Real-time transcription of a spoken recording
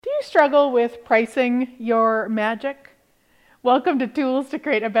you struggle with pricing your magic? Welcome to Tools to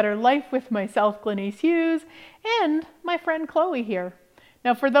Create a Better Life with myself, Glenyce Hughes, and my friend Chloe here.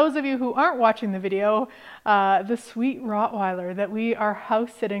 Now, for those of you who aren't watching the video, the sweet Rottweiler that we are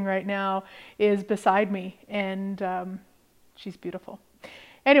house sitting right now is beside me, and she's beautiful.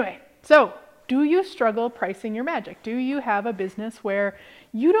 Anyway, so do you struggle pricing your magic? Do you have a business where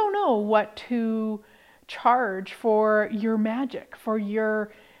you don't know what to charge for your magic, for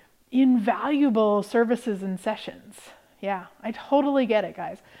your invaluable services and sessions? Yeah, I totally get it,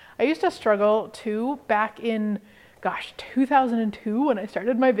 guys. I used to struggle too back in, 2002 when I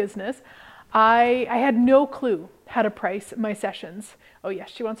started my business. I had no clue how to price my sessions. Oh yes,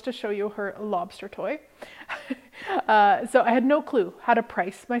 she wants to show you her lobster toy. So I had no clue how to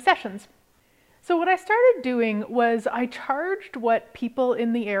price my sessions. So what I started doing was I charged what people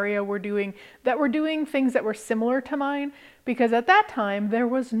in the area were doing things that were similar to mine, because at that time there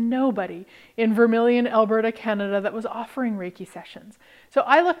was nobody in Vermilion, Alberta, Canada that was offering Reiki sessions. So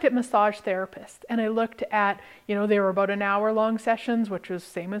I looked at massage therapists and I looked at, they were about an hour-long sessions, which was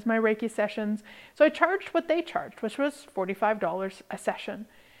same as my Reiki sessions. So I charged what they charged, which was $45 a session.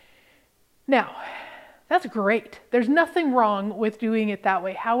 Now, that's great. There's nothing wrong with doing it that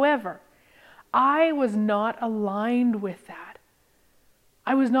way. However, I was not aligned with that.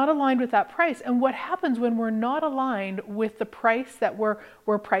 I was not aligned with that price. And what happens when we're not aligned with the price that we're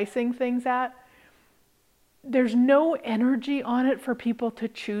pricing things at? There's no energy on it for people to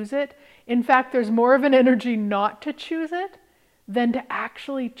choose it. In fact, there's more of an energy not to choose it than to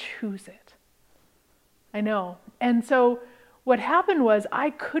actually choose it. I know. And so what happened was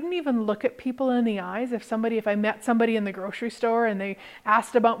I couldn't even look at people in the eyes. If I met somebody in the grocery store and they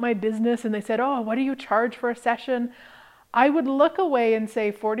asked about my business and they said, "Oh, what do you charge for a session?" I would look away and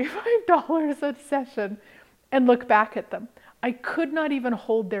say $45 a session and look back at them. I could not even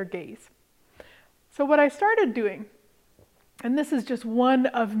hold their gaze. So what I started doing, and this is just one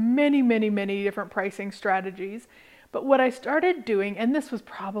of many, many, many different pricing strategies, but what I started doing, and this was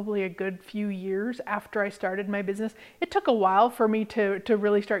probably a good few years after I started my business, it took a while for me to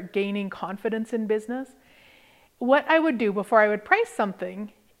really start gaining confidence in business. What I would do before I would price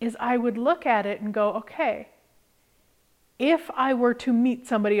something is I would look at it and go, okay, if I were to meet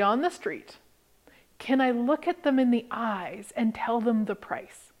somebody on the street, can I look at them in the eyes and tell them the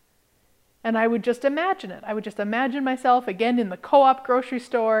price? And I would just imagine it. I would just imagine myself again in the Co-op grocery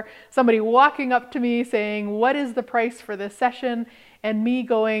store, somebody walking up to me saying, "What is the price for this session?" And me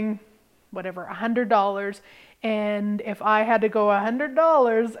going, whatever, $100. And if I had to go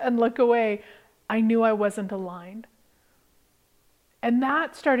 $100 and look away, I knew I wasn't aligned. And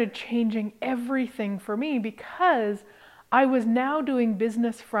that started changing everything for me, because I was now doing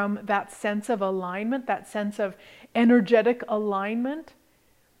business from that sense of alignment, that sense of energetic alignment.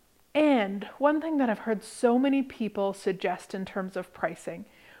 And one thing that I've heard so many people suggest in terms of pricing,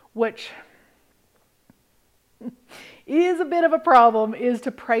 which is a bit of a problem, is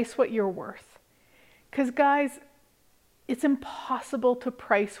to price what you're worth. Because guys, it's impossible to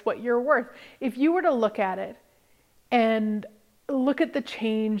price what you're worth. If you were to look at it and look at the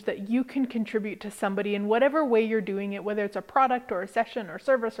change that you can contribute to somebody in whatever way you're doing it, whether it's a product or a session or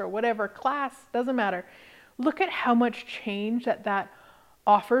service or whatever, class, doesn't matter. Look at how much change that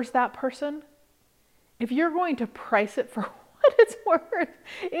offers that person. If you're going to price it for what it's worth,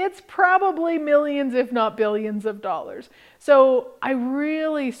 it's probably millions, if not billions of dollars. So I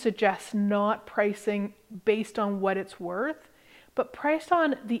really suggest not pricing based on what it's worth, but priced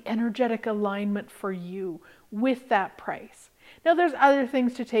on the energetic alignment for you with that price. Now there's other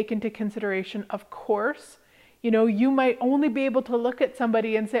things to take into consideration, of course. You might only be able to look at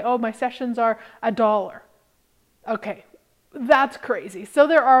somebody and say, "Oh, my sessions are $1." Okay. That's crazy. So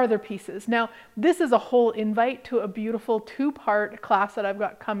there are other pieces. Now, this is a whole invite to a beautiful 2-part class that I've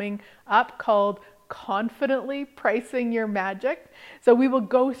got coming up called Confidently Pricing Your Magic. So we will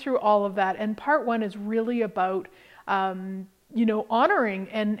go through all of that. And part 1 is really about, honoring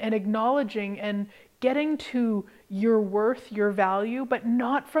and acknowledging and getting to your worth, your value, but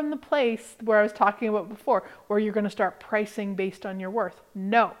not from the place where I was talking about before, where you're going to start pricing based on your worth.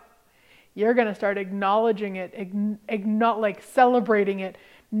 No. You're going to start acknowledging it, celebrating it,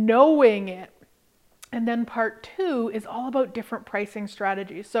 knowing it. And then part 2 is all about different pricing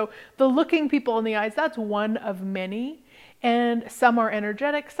strategies. So the looking people in the eyes, that's one of many. And some are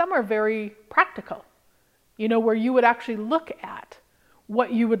energetic, some are very practical, where you would actually look at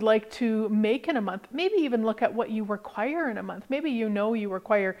what you would like to make in a month, maybe even look at what you require in a month. Maybe you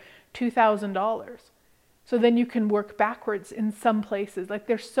require $2,000. So then you can work backwards in some places. Like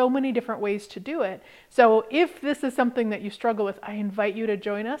there's so many different ways to do it. So if this is something that you struggle with, I invite you to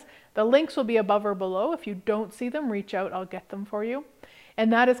join us. The links will be above or below. If you don't see them, reach out, I'll get them for you.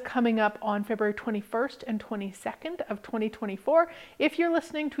 And that is coming up on February 21st and 22nd of 2024. If you're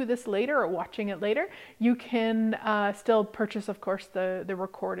listening to this later or watching it later, you can still purchase, of course, the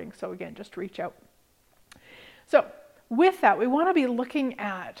recording. So again, just reach out. So with that, we want to be looking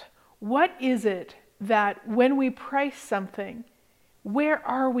at what is it that when we price something, where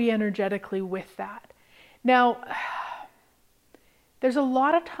are we energetically with that? Now, there's a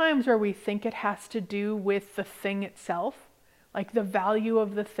lot of times where we think it has to do with the thing itself, like the value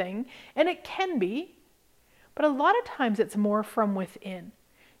of the thing, and it can be, but a lot of times it's more from within.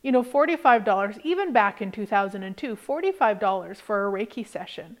 You know, $45, even back in 2002, $45 for a Reiki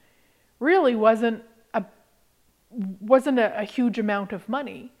session really wasn't a huge amount of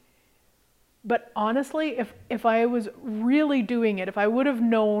money. But honestly, if I was really doing it, if I would have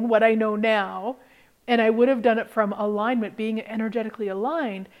known what I know now, and I would have done it from alignment, being energetically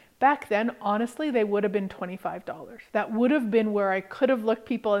aligned, back then, honestly, they would have been $25. That would have been where I could have looked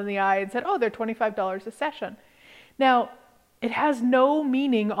people in the eye and said, oh, they're $25 a session. Now, it has no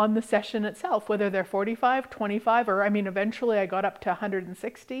meaning on the session itself, whether they're 45, 25, or eventually I got up to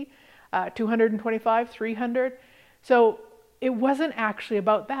 160, 225, 300. So it wasn't actually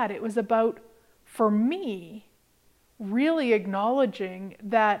about that. It was about, for me, really acknowledging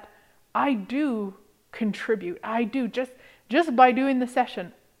that I do contribute. I do, just by doing the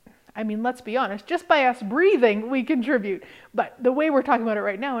session. Let's be honest, just by us breathing, we contribute. But the way we're talking about it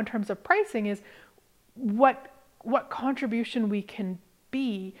right now in terms of pricing is what contribution we can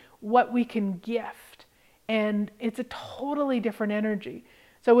be, what we can gift. And it's a totally different energy.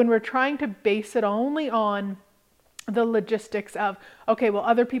 So when we're trying to base it only on the logistics of, okay, well,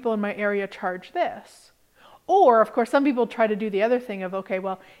 other people in my area charge this. Or, of course, some people try to do the other thing of, okay,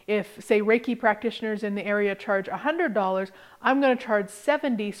 well, if, say, Reiki practitioners in the area charge $100, I'm going to charge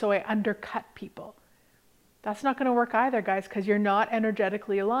 $70 so I undercut people. That's not going to work either, guys, because you're not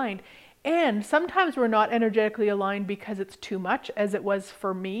energetically aligned. And sometimes we're not energetically aligned because it's too much, as it was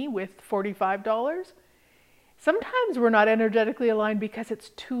for me with $45. Sometimes we're not energetically aligned because it's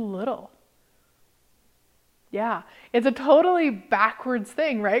too little. Yeah, it's a totally backwards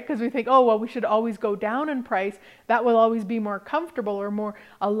thing, right? Because we think, oh, well, we should always go down in price. That will always be more comfortable or more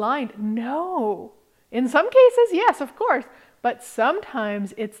aligned. No. In some cases, yes, of course. But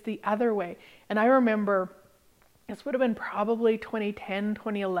sometimes it's the other way. And I remember, this would have been probably 2010,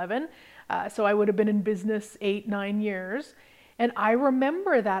 2011. So I would have been in business 8-9 years. And I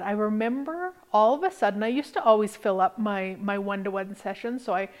remember that. I remember all of a sudden, I used to always fill up my one-to-one sessions.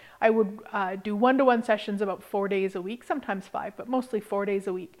 So I would do one-to-one sessions about 4 days a week, sometimes 5, but mostly 4 days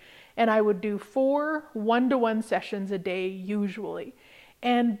a week. And I would do 4 one-to-one sessions a day usually.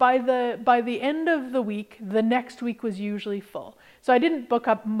 And by the end of the week, the next week was usually full. So I didn't book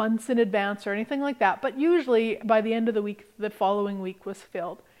up months in advance or anything like that, but usually by the end of the week, the following week was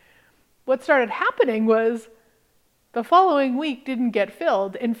filled. What started happening was the following week didn't get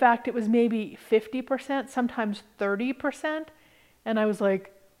filled. In fact, it was maybe 50%, sometimes 30%. And I was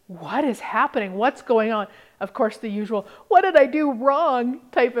like, what is happening? What's going on? Of course, the usual, what did I do wrong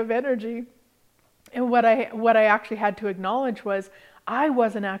type of energy. And what I actually had to acknowledge was I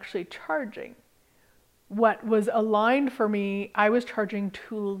wasn't actually charging. What was aligned for me, I was charging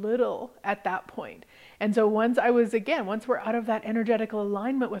too little at that point. And so once we're out of that energetical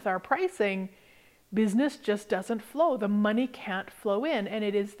alignment with our pricing, business just doesn't flow. The money can't flow in. And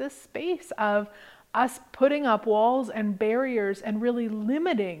it is this space of us putting up walls and barriers and really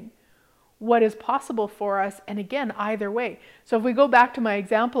limiting what is possible for us. And again, either way. So if we go back to my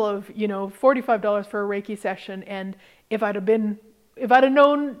example of, $45 for a Reiki session, and if I'd have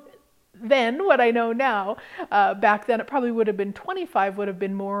known then what I know now, back then it probably would have been 25, would have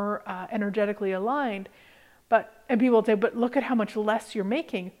been more energetically aligned. And people would say, but look at how much less you're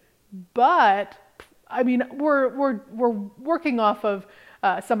making. But we're working off of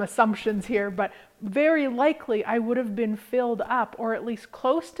some assumptions here, but very likely I would have been filled up, or at least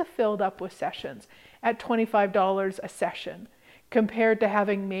close to filled up with sessions at $25 a session, compared to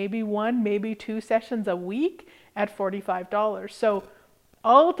having maybe 1, maybe 2 sessions a week at $45. So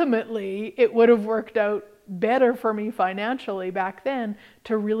ultimately, it would have worked out better for me financially back then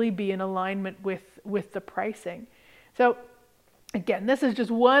to really be in alignment with the pricing. So again, this is just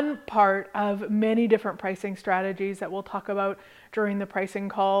one part of many different pricing strategies that we'll talk about during the pricing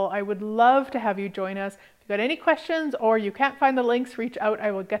call. I would love to have you join us. If you've got any questions or you can't find the links, reach out.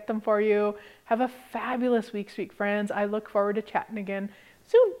 I will get them for you. Have a fabulous week, sweet friends. I look forward to chatting again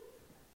soon.